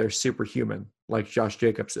 even if they're superhuman like Josh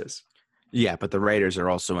Jacobs is. Yeah, but the Raiders are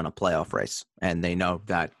also in a playoff race, and they know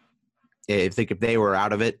that if they were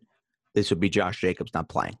out of it, this would be Josh Jacobs not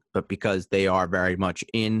playing. But because they are very much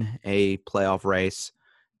in a playoff race,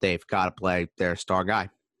 they've got to play their star guy.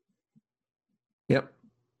 Yep.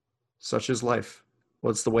 Such is life.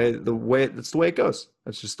 Well, it's the way it goes.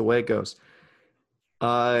 That's just the way it goes.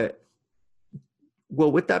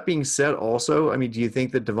 Well, with that being said, also, I mean, do you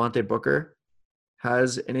think that Devontae Booker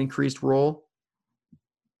has an increased role?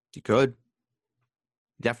 He could.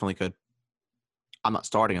 Definitely could. I'm not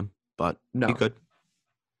starting him, but no. He could.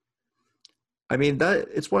 I mean, that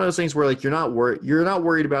it's one of those things where like you're not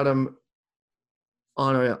worried about him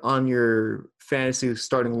on your fantasy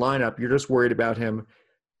starting lineup. You're just worried about him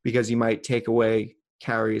because he might take away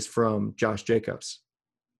carries from Josh Jacobs.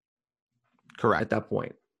 Correct. At that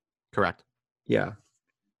point. Correct. Yeah.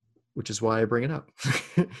 Which is why I bring it up,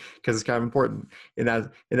 because it's kind of important in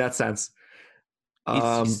that sense.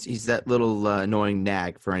 He's that little annoying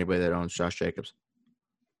nag for anybody that owns Josh Jacobs.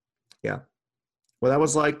 Yeah. Well, that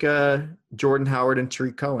was like Jordan Howard and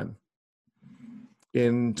Tariq Cohen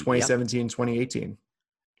in 2017, 2018.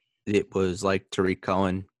 It was like Tariq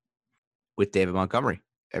Cohen with David Montgomery.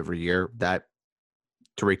 Every year that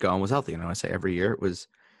Tariq Cohen was healthy. And I say every year, it was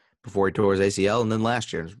before he tore his ACL, and then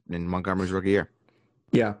last year in Montgomery's rookie year.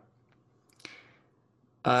 Yeah.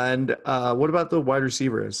 And what about the wide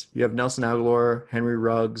receivers? You have Nelson Agholor, Henry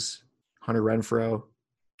Ruggs, Hunter Renfrow.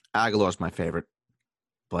 Aguilar's my favorite,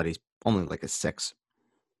 but he's only like a 6.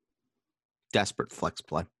 Desperate flex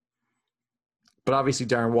play. But obviously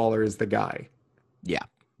Darren Waller is the guy. Yeah.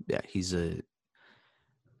 Yeah, he's I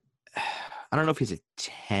don't know if he's a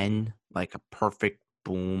 10, like a perfect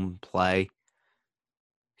boom play.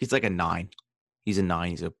 He's like a 9. He's a 9.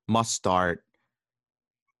 He's a must start.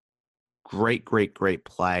 Great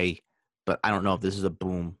play. But I don't know if this is a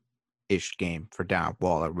boom-ish game for Darren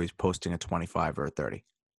Waller where he's posting a 25 or a 30.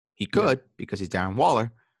 He could because he's Darren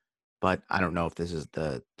Waller, but I don't know if this is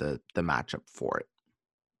the matchup for it.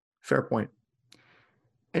 Fair point.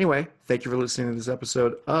 Anyway, thank you for listening to this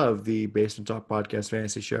episode of the Basement Talk Podcast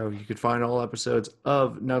Fantasy Show. You can find all episodes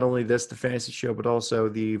of not only this, the Fantasy Show, but also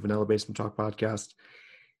the Vanilla Basement Talk Podcast,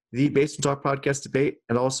 the Basement Talk Podcast Debate,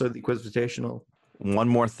 and also the Quizvitational. One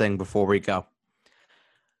more thing before we go.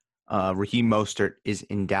 Raheem Mostert is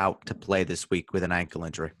in doubt to play this week with an ankle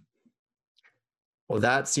injury. Well,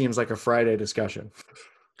 that seems like a Friday discussion.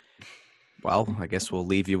 Well, I guess we'll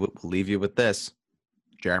leave you with this.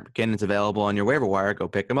 Jerick McKinnon's available on your waiver wire. Go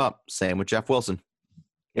pick him up. Same with Jeff Wilson.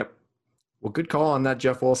 Yep. Well, good call on that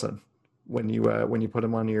Jeff Wilson when you put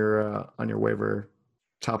him on your waiver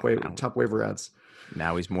top waiver ads.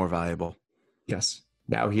 Now he's more valuable. Yes.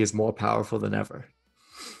 Now he is more powerful than ever.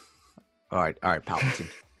 All right,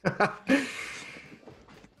 Palpatine.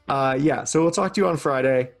 Yeah. So we'll talk to you on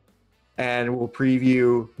Friday, and we'll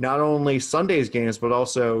preview not only Sunday's games but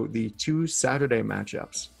also the 2 Saturday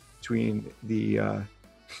matchups between the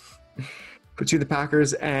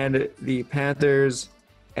Packers and the Panthers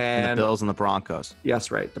and the Bills and the Broncos.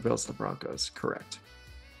 Yes, right. The Bills and the Broncos. Correct.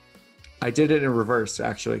 I did it in reverse,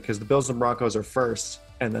 actually, because the Bills and Broncos are first,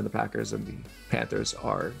 and then the Packers and the Panthers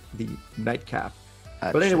are the nightcap.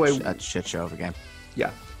 But anyway, a shit show of a game.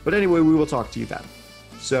 Yeah. But anyway, we will talk to you then.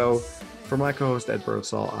 So for my co-host Ed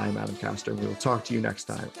Birdsall, I'm Adam Castor, and we will talk to you next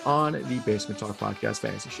time on the Basement Talk Podcast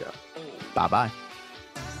Fantasy Show. Bye-bye.